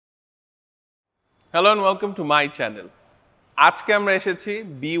Hello and welcome to my channel. আজকে আমরা এসেছি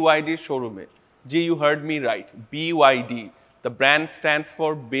BYD শোরুমে। You heard me right. BYD. The brand stands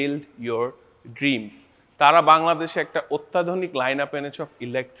for Build Your Dreams. তারা বাংলাদেশে একটা অত্যাধুনিক লাইনআপ এনেছে অফ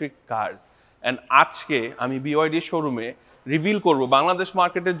ইলেকট্রিক কার্স। এন্ড আজকে আমি BYD শোরুমে রিভিল করব বাংলাদেশ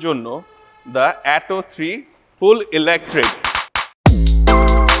মার্কেটের জন্য the Atto 3 Full Electric.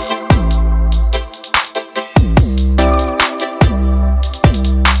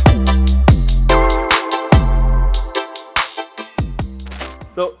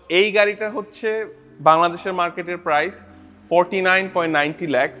 তো এই গাড়িটা হচ্ছে বাংলাদেশের মার্কেটের প্রাইস 49.90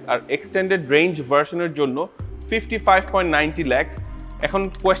 লাখ আর এক্সটেন্ডেড রেঞ্জ ভার্সনের জন্য 55.90 লাখ। এখন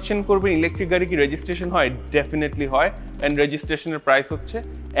কোয়েশ্চেন করবেন ইলেকট্রিক গাড়ি কি রেজিস্ট্রেশন হয়? ডেফিনেটলি হয়, অ্যান্ড রেজিস্ট্রেশনের প্রাইস হচ্ছে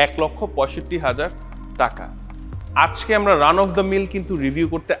 1,65,000 টাকা। আজকে আমরা রান অফ দ্য মিল কিন্তু রিভিউ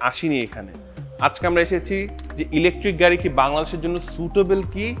করতে আসিনি এখানে। আজকে আমরা এসেছি যে ইলেকট্রিক গাড়ি কি বাংলাদেশের জন্য সুটেবল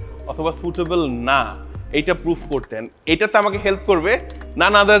কি অথবা সুটেবল না এইটা প্রুফ করতেন। এটাতে আমাকে হেল্প করবে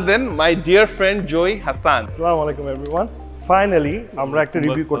none other than my dear friend Joy Hassan. আসসালামু আলাইকুম এভরিওয়ান। ফাইনালি আমরা একটা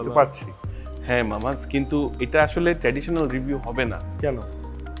রিভিউ করতে পারছি। হ্যাঁ মামাজ, কিন্তু এটা আসলে ট্র্যাডিশনাল রিভিউ হবে না। কেন?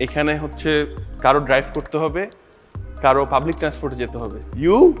 এখানে হচ্ছে কারো ড্রাইভ করতে হবে, কারো পাবলিক ট্রান্সপোর্টে যেতে হবে।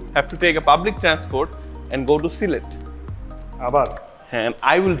 You have to take a public transport and go to Sylhet. আবার হ্যাঁ, and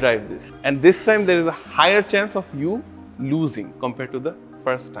I will drive this, and this time there is a higher chance of you losing compared to the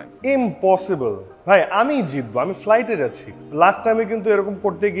first time. Impossible ভাই, আমি জিতবো, আমি ফ্লাইটে যাচ্ছি। Last টাইমে কিন্তু এরকম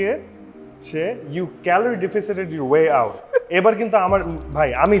করতে গিয়ে সে you calorie ডেফিসিটেড your way out. এবার কিন্তু আমার ভাই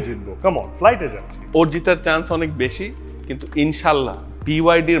আমি জিতবো, কাম অন, ফ্লাইটে যাচ্ছি। ওর জিতার চান্স অনেক বেশি, কিন্তু ইনশাল্লাহ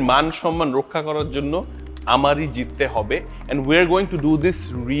BYDর মান সম্মান রক্ষা করার জন্য আমারই জিততে হবে, and we are going to do this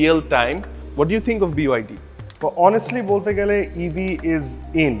real time. What do you think of BYD? Honestly বলতে গেলে ইভি ইজ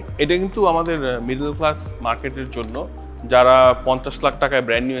ইন। এটা কিন্তু আমাদের মিডল ক্লাস মার্কেটের জন্য, যারা 50 লাখ টাকায়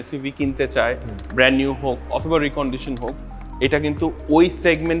ব্র্যান্ড নিউ এসইভি কিনতে চায়, ব্র্যান্ড নিউ হোক অথবা রিকন্ডিশন হোক, এটা কিন্তু ওই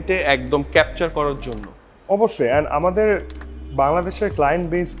সেগমেন্টে একদম ক্যাপচার করার জন্য। অবশ্যই, অ্যান্ড আমাদের বাংলাদেশের ক্লায়েন্ট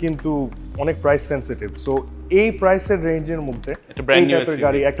বেস কিন্তু অনেক প্রাইস সেনসিটিভ। সো এই প্রাইসের রেঞ্জের মধ্যে একটা ব্র্যান্ড নিউ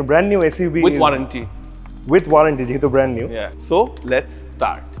গাড়ি, একটা brand new SUV with warranty যেহেতু brand new. So let's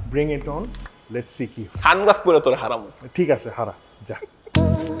start, bring it on, let's see কি। সানগ্লাস পরে তোর হারামো। ঠিক আছে, হারা যা।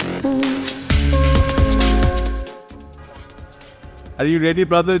 Are you ready,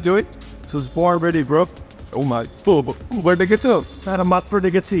 brother Joy? This is more ready, bro. Oh my. Where to get to? I'm মাত্র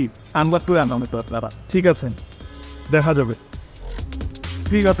দেখেছি। আমরা তো আমি তো দাদা। ঠিক আছে, দেখা যাবে।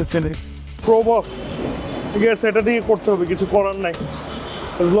 ঠিক আছে, চলে। প্রোবক্স ঠিক আছে, এটা দিয়ে করতে হবে, কিছু করার নাই।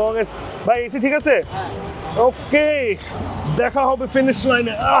 as long as ভাই এসি ঠিক আছে, ওকে, দেখা হবে ফিনিশ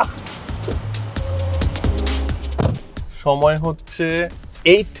লাইনে। সময় হচ্ছে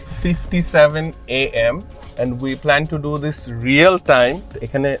 8:57 AM and we plan to do this real time.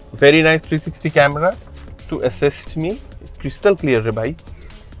 এখানে very nice 360 camera to assist me. Crystal clear রে ভাই,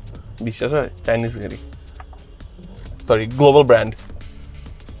 বিশ্বাস হয়? Chinese গাড়ি, sorry, global brand.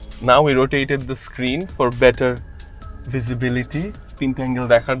 Now we rotated the screen for better visibility, তিনটা অ্যাঙ্গেল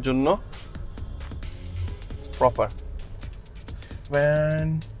দেখার জন্য proper.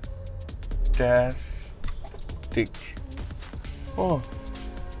 Fantastic. Oh,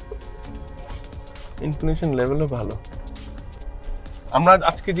 ইনফরমেশন লেভেলও ভালো। আমরা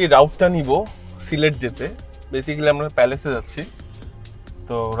আজকে যে রাউটটা নিব সিলেট যেতে, বেসিক্যালি আমরা প্যালেসে যাচ্ছি।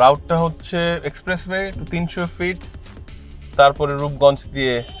 তো রাউটটা হচ্ছে এক্সপ্রেসওয়ে 300 ফিট, তারপরে রূপগঞ্জ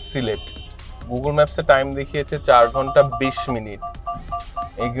দিয়ে সিলেট। গুগল ম্যাপসে টাইম দেখিয়েছে 4 ঘন্টা 20 মিনিট,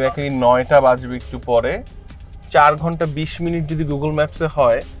 এক্স্যাক্টলি 9টা বাজবে একটু পরে। 4 ঘন্টা 20 মিনিট যদি গুগল ম্যাপসে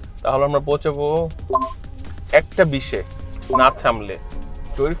হয়, তাহলে আমরা পৌঁছাবো 1:20 না থামলে।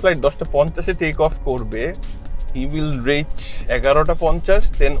 জয়ের ফ্লাইট 10:50 টেক অফ করবে, হি উইল রিচ 11:50,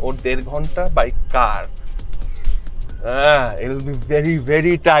 দেন ওর 1.5 ঘন্টা by car. It will be very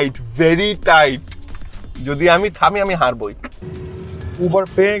very tight, very tight. যদি আমি থামি আমি হারবই। উবার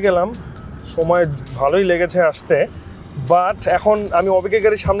পেয়ে গেলাম, সময় ভালোই লেগেছে আসতে, বাট এখন আমি অবিকের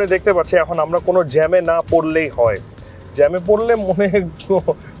গাড়ির সামনে দেখতে পাচ্ছি এখন আমরা কোনো জ্যামে না পড়লেই হয়। জ্যামে পড়লে মনে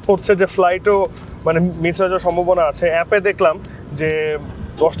হচ্ছে যে ফ্লাইটও মানে মিস হয়ে যাওয়ার সম্ভাবনা আছে। অ্যাপে দেখলাম যে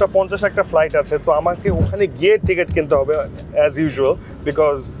 10:50 একটা ফ্লাইট আছে, তো আমাকে ওখানে গিয়ে টিকিট কিনতে হবে অ্যাজ ইউজুয়াল,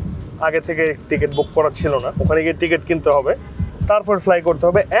 বিকজ আগে থেকে টিকিট বুক করা ছিল না। ওখানে গিয়ে টিকিট কিনতে হবে, তারপর ফ্লাই করতে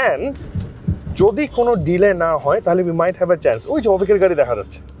হবে। অ্যান্ড যদি কোনো ডিলে না হয় তাহলে we might have a chance. ওই যে অভিকের গাড়ি দেখা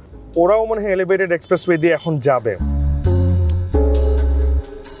যাচ্ছে, ওরাও মনে হয় এলিভেটেড এক্সপ্রেসওয়ে দিয়ে এখন যাবে।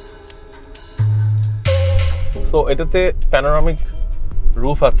 সো এটাতে প্যানোরামিক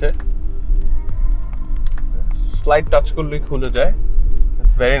রুফ আছে, স্লাইড টাচ করলেই খুলে যায়।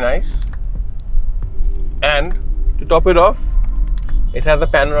 It's very nice, and to top it off, it has a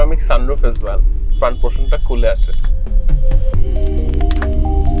panoramic sunroof as well. Front পোর্শনটা খুলে আসে।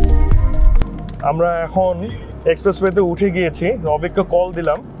 আমরা এখন এক্সপ্রেসওয়েতে উঠে গিয়েছি, অভিককে কল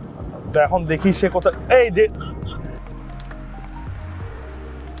দিলাম, তো এখন দেখি সে কোথায়। এই যে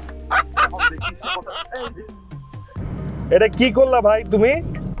এটা কি করলা ভাই তুমি?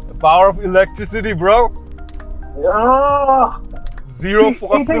 Power of electricity, bro. Zero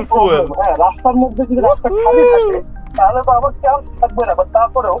fossil fuel. হ্যাঁ, রাস্তার মধ্যে যদি রাস্তা খালি থাকে তাহলে তো আমার চান্স থাকবে না, বাট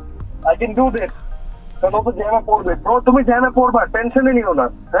তারপরেও আই ক্যান ডু দিস। কারণ ও তো জ্যামে পড়বে। ব্রো তুমি জ্যামে পড়বা, টেনশনই নিও না।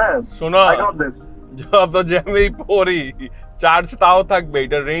 হ্যাঁ শোনো, আই গট দিস। যত জ্যামেই পড়ি চার্জ তাও থাকবে।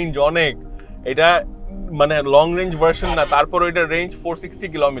 এটা রেঞ্জ অনেক, এটা মানে লং রেঞ্জ ভার্সন না, তারপর এটা রেঞ্জ 460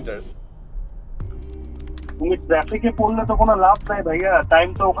 কিলোমিটার। তুমি ট্রাফিকে পড়লে তো কোনো লাভ নাই ভাইয়া, টাইম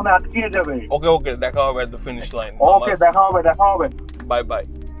তো ওখানে আটকে যাবে। ওকে ওকে, দেখা হবে এট দ্য ফিনিশ লাইন। ওকে, দেখা হবে। Bye bye.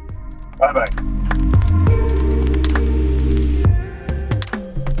 বাই।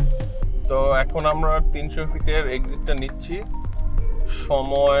 তো এখন আমরা 300 ফিটের এক্সিটটা নিচ্ছি,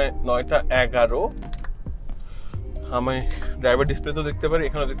 সময় 9:11। আমি ড্রাইভার ডিসপ্লে তো দেখতে পারি,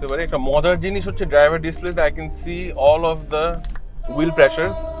 এখানেও দেখতে পারি। একটা মজার জিনিস হচ্ছে ড্রাইভার ডিসপ্লেতে I can see all of the wheel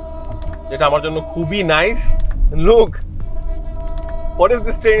প্রেসারস, যেটা আমার জন্য খুবই nice. Look, what is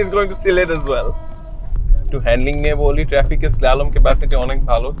this train is going to Sylhet as well. To handling নিয়ে বলি, ট্রাফিকের স্ল্যালম ক্যাপাসিটি অনেক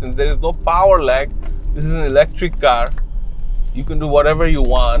ভালো। Since there is no power lag, this is an electric car, you can do whatever you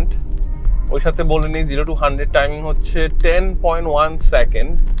want. ওই সাথে বলে নিই 0 to 100 timing হচ্ছে 10.1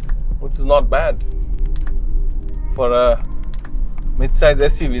 second, which is not bad for a mid-size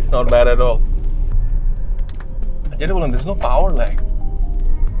SUV. It's not bad at all. যেটা বললাম, there is no power lag.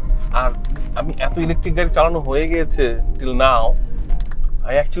 আর আমি এত electric গাড়ি চালানো হয়ে গিয়েছে till now,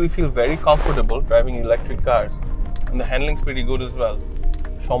 I actually feel very comfortable driving electric cars, and the handling is pretty good as well.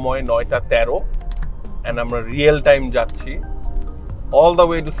 সময় 9:13 and আমরা real time যাচ্ছি all the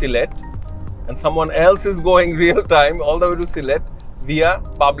way to Sylhet, and someone else is going real time all the way to Sylhet via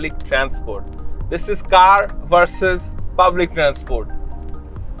public transport. This is car versus public transport.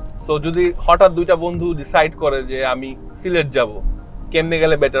 So যদি হঠাৎ দুইটা বন্ধু decide করে যে আমি সিলেট যাব, কেমনে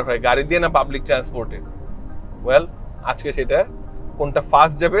গেলে বেটার হয়, গাড়ি দিয়ে না পাবলিক ট্রান্সপোর্টে? ওয়েল, আজকে সেটা কোনটা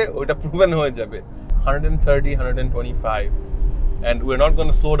ফাস্ট যাবে ওইটা প্রুভেন হয়ে যাবে। 130, 125, and we're not going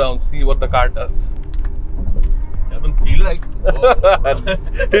to slow down, see what the car does. Doesn't feel like.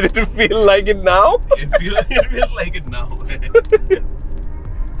 Did it feel like it now? It feels like it now.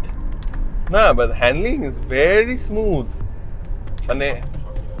 Nah, but handling is very smooth. মানে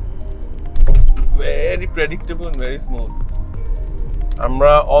very predictable and very smooth.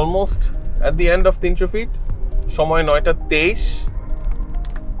 আমরা almost at the end of 300 feet, সময় 9:23.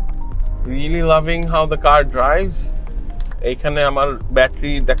 Really loving how the car drives. এইখানে আমার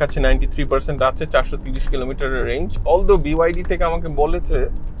battery দেখাচ্ছে 93% আছে, 430 কিলোমিটারের range. Although BYD থেকে আমাকে বলেছে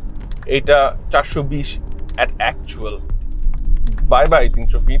এটা 420 at actual. Bye bye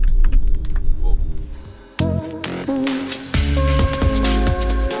 300 fit.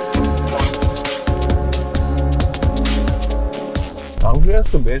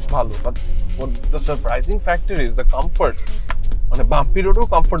 Clearance তো বেশ ভালো, but what the surprising factor is the comfort. মানে বাম্পি রোডও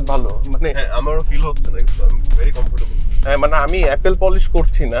কমফর্ট ভালো, মানে আমারও ফিল হচ্ছে না, কিন্তু আমি ভেরি কমফোর্টেবল। হ্যাঁ, মানে আমি অ্যাপেল পলিশ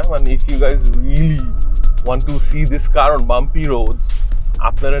করছি না, মানে if you guys really want to C this car on bumpy Rhodes,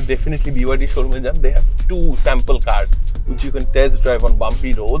 আপনারা ডেফিনেটলি BYD শোরুমে যান। They have 2 sample car which you can test drive on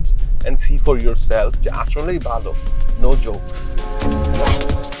bumpy roads and see for yourself যে আসলেই ভালো, no jokes.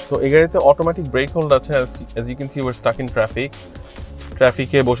 So এই গাড়িতে automatic break hold আছে, as you can see we're stuck in traffic.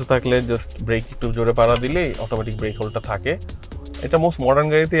 ট্রাফিকে বসে থাকলে জাস্ট ব্রেক একটু জোরে পাড়া দিলেই অটোমেটিক ব্রেক হোল্ডটা থাকে। এটা মোস্ট মডার্ন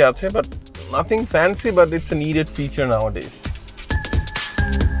গাড়িতেই আছে, but nothing fancy, but it's a needed feature নাওয়াডেজ।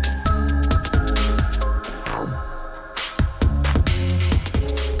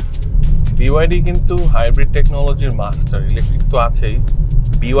 BYD কিন্তু হাইব্রিড টেকনোলজির মাস্টার, ইলেকট্রিক তো আছেই।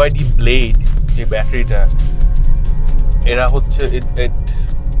 BYD ব্লেড যে ব্যাটারিটা, এরা হচ্ছে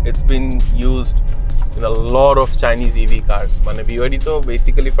it's been used in a lot of Chinese EV cars. মানে BYD তো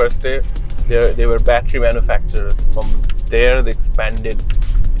basically first they were battery manufacturers. From there they expanded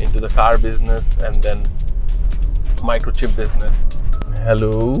into the car business and then microchip business.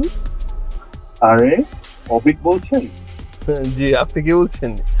 Hello? আরে অবিক বলছেন? জি, আপনি কি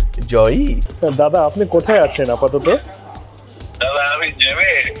বলছেন? জয়ী? দাদা, আপনি কোথায় আছেন আপাতত? দাদা আমি জ্যামে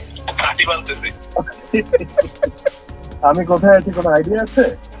কাটি বানতেছি। আমি কোথায় আছি কোনো আইডিয়া আছে?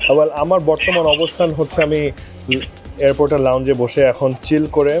 আমার বর্তমান অবস্থান হচ্ছে আমি এয়ারপোর্টের লাউঞ্জে বসে এখন চিল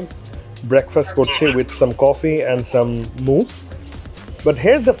করে ব্রেকফাস্ট করছি with some coffee and some মুস। But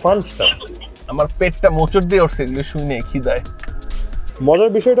হিয়ারস the fun staff. আমার পেটটা মোচড় দিয়ে উঠছে এগুলো শুনে, খিদায়। মজার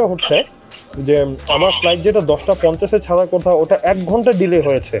বিষয়টা হচ্ছে যে আমার ফ্লাইট যেটা 10:50 ছাড়ার কথা, ওটা 1 ঘন্টা ডিলে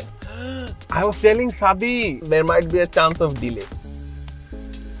হয়েছে। I was telling Sabi there might be a chance of delay.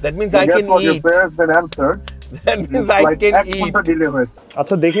 That means I Guess can what? Your eat. parents then answered. That means I can eat. delay হয়েছে।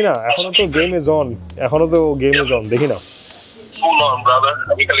 আচ্ছা দেখি না, এখনো তো গেম ইজ অন, দেখি না। Full on, brother.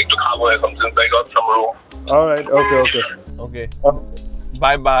 আমি খালি একটু খাবো এখন since I got some room. Alright, okay. Okay.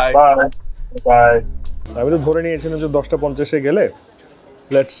 Bye bye. Bye. Bye. আমি তো ধরে নিয়েছিলাম যে 10:50 গেলে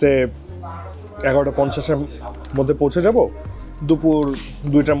লেটস সে 11:50 মধ্যে পৌঁছে যাব, দুপুর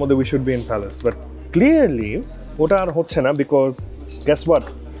 2টার মধ্যে we should be in palace. But clearly ওটা আর হচ্ছে না, বিকজ গেস হোয়াট,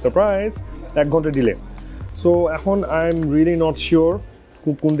 সারপ্রাইজ, 1 ঘন্টা ডিলে। সো এখন I am really not sure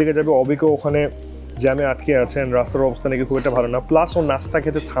কোন দিকে যাবে। অবিকও ওখানে জ্যামে আটকে আছে, অ্যান্ড রাস্তার অবস্থা নাকি খুব একটা ভালো না। প্লাস ও নাস্তা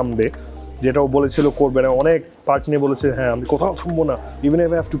খেতে থামবে, যেটা ও বলেছিল করবে না। অনেক পার্ট নিয়ে বলেছে হ্যাঁ আমি কোথাও থামবো না, even if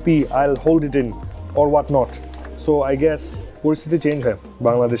I have to P I will hold it in or what not. So I guess পরিস্থিতি চেঞ্জ হয়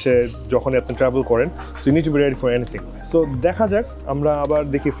বাংলাদেশে যখনই আপনি ট্রাভেল করেন, so you need to B ready for anything. So দেখা যাক, আমরা আবার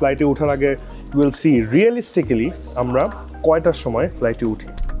দেখি ফ্লাইটে ওঠার আগে উইল সি রিয়েলিস্টিক্যালি আমরা কয়টার সময় ফ্লাইটে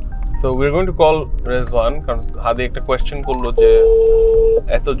উঠি। So we're going to call Rezwan কারণ হাদি একটা কোয়েশ্চেন করলো যে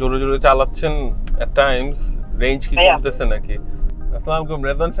এত জোরে জোরে চালাচ্ছেন at times রেঞ্জ কি কমতেছে নাকি। আসসালামু আলাইকুম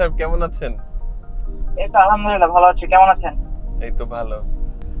রেজওয়ান সাহেব, কেমন আছেন? এই তো আলহামদুলিল্লাহ ভালো আছি, কেমন আছেন? এই তো ভালো।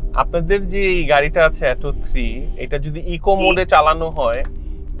 আপনাদের যে এই গাড়িটা আছে অ্যাটো 3, এটা যদি ইকো মোডে চালানো হয়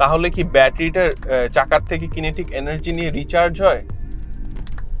তাহলে কি ব্যাটারিটা চাকার থেকে কিনেটিক এনার্জি নিয়ে রিচার্জ হয়?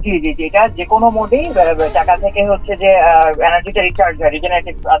 জি জি জি, এটা যে কোনো মোডেই টাকা থেকে হচ্ছে যে এনার্জিটা রিচার্জ হয়,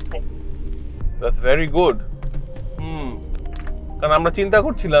 রিজেনারেটিভ আছে। That's very good. কারণ আমরা চিন্তা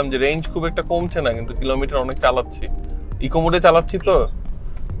করছিলাম যে রেঞ্জ খুব একটা কমছে না, কিন্তু কিলোমিটার অনেক চালাচ্ছি, ইকো মোডে চালাচ্ছি। তো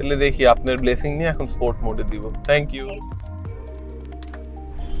তাহলে দেখি আপনার ব্লেসিং নিয়ে এখন স্পোর্ট মোডে দিব। Thank you.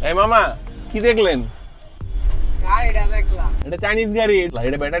 এই মামা কি দেখলেন? গাড়িটা দেখলাম, এটা চাইনিজ গাড়ি,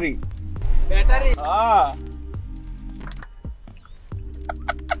 এটা ব্যাটারি। ব্যাটারি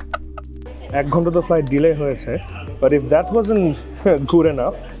 1 ঘন্টা তো ফ্লাইট ডিলে হয়েছে, but if that wasn't good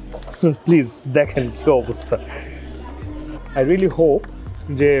enough, please দেখেন কি অবস্থা। আই রিয়েলি হোপ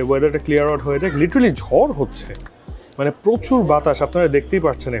যে ওয়েদারটা ক্লিয়ার আউট হয়ে যায়। লিটারালি ঝড় হচ্ছে, মানে প্রচুর বাতাস, আপনারা দেখতেই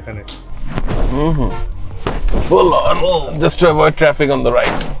পাচ্ছেন এখানে। Full on, just to avoid traffic on the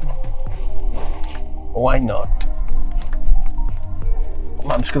right. Why not?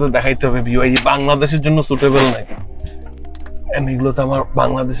 মানুষকে তো দেখাইতে হবে BYD বাংলাদেশের জন্য সুটেবল নাকি। এগুলো তো আমার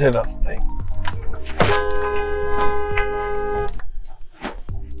বাংলাদেশের রাস্তায়।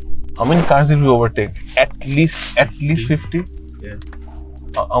 How many cars did we overtake? At least 50? Yeah.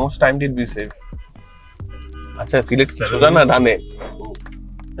 How much time did we save? আচ্ছা, সিলেট সোজা না ডানে?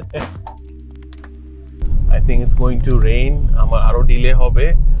 I think it's going to rain. আমার আরো ডিলে হবে,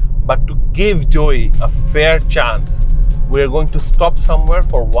 but to give Joy a fair chance, we are going to stop somewhere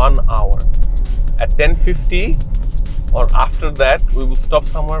for 1 hour. At 10:50 or after that, we will stop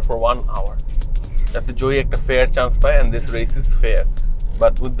somewhere for 1 hour. যাতে Joy একটা fair chance পায়, and this race is fair.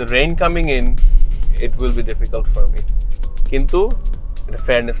 But with the rain coming in, it will be difficult for me. কিন্তু এটা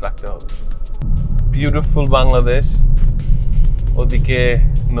fairness রাখতে হবে। Beautiful Bangladesh. ওদিকে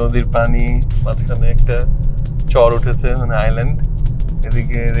নদীর পানি, মাঝখানে একটা চর উঠেছে, মানে আইল্যান্ড।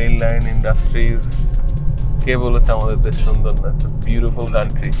 এদিকে রেল লাইন, ইন্ডাস্ট্রিজ। কে বলেছে আমাদের দেশ সুন্দর না? Beautiful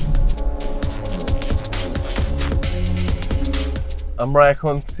country. আমরা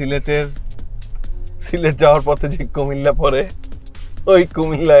এখন সিলেট যাওয়ার পথে যে কুমিল্লা পড়ে, ওই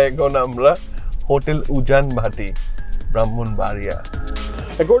কুমিল্লা এখন আমরা হোটেল উজান ভাটি, ব্রাহ্মণবাড়িয়া।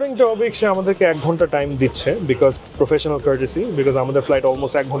 অ্যাকর্ডিং টু অবিক, সে আমাদেরকে 1 ঘন্টা টাইম দিচ্ছে, বিকজ প্রফেশনাল কার্টেসি, বিকজ আমাদের ফ্লাইট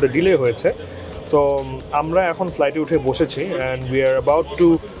অলমোস্ট 1 ঘন্টা ডিলে হয়েছে। তো আমরা এখন ফ্লাইটে উঠে বসেছি, and we are about to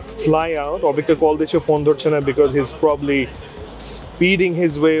fly out. অবিককে call দিচ্ছে, ফোন ধরছে না, because he is probably speeding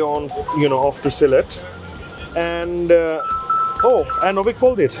his way on of two Sylhet. And Abik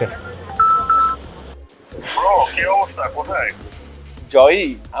call দিয়েছে। কি অবস্থা, কোথায়? জয়ী,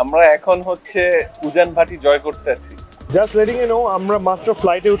 আমরা এখন হচ্ছে উজান ভাটি জয় করতে আছি। জাস্ট লেটিং ইউ নো, আমরা মাত্র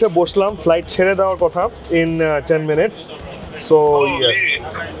ফ্লাইটে উঠে বসলাম, ফ্লাইট ছেড়ে দেওয়ার কথা in 10 minutes. So yes,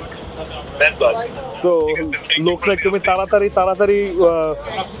 so looks like তুমি তাড়াতাড়ি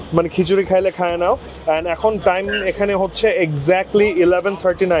মানে খিচুড়ি খাইলে খায় নাও। অ্যান্ড এখন টাইম এখানে হচ্ছে এক্স্যাক্টলি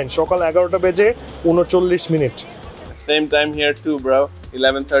 11:39, সকাল 11টা বেজে 39 minute. Same time here too, bro.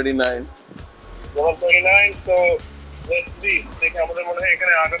 11:39. 11:39, so let's see. দেখে আমাদের মনে হয়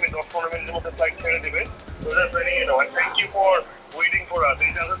এখানে আগামী 10-15 মিনিটের মধ্যে ফ্লাইট ছেড়ে দিবে। So that's very, and thank you for waiting for us.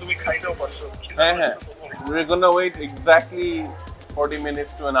 এই জায়গায় তুমি খাইতেও পারছো। হ্যাঁ, we're gonna wait exactly 40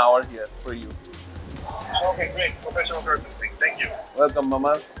 minutes to an hour here for you. Okay, great. Professional courtesy. Thank you. Welcome,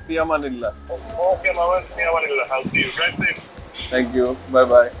 Mama. Fi amanillah. Okay, Mama. See you later. I'll see you. Drive safe. Thank you.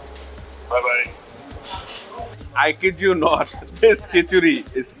 Bye-bye. Bye-bye. I kid you not. This khichuri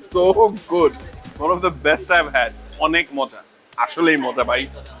is so good. One of the best I've had. অনেক মজা, আসলেই মজা ভাই,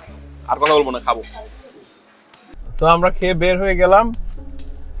 আর কথা বলবো না, খাবো। তো আমরা খেয়ে বের হয়ে গেলাম,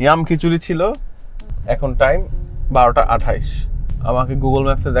 ইয়াম খিচুড়ি ছিল। এখন টাইম 12:28। আমাকে গুগল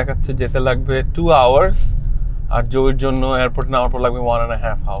ম্যাপসে দেখাচ্ছে যেতে লাগবে 2 hours, আর জয়ের জন্য এয়ারপোর্ট নামার পর লাগবে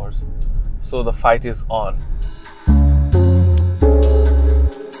 1.5 hours. So the fight is on.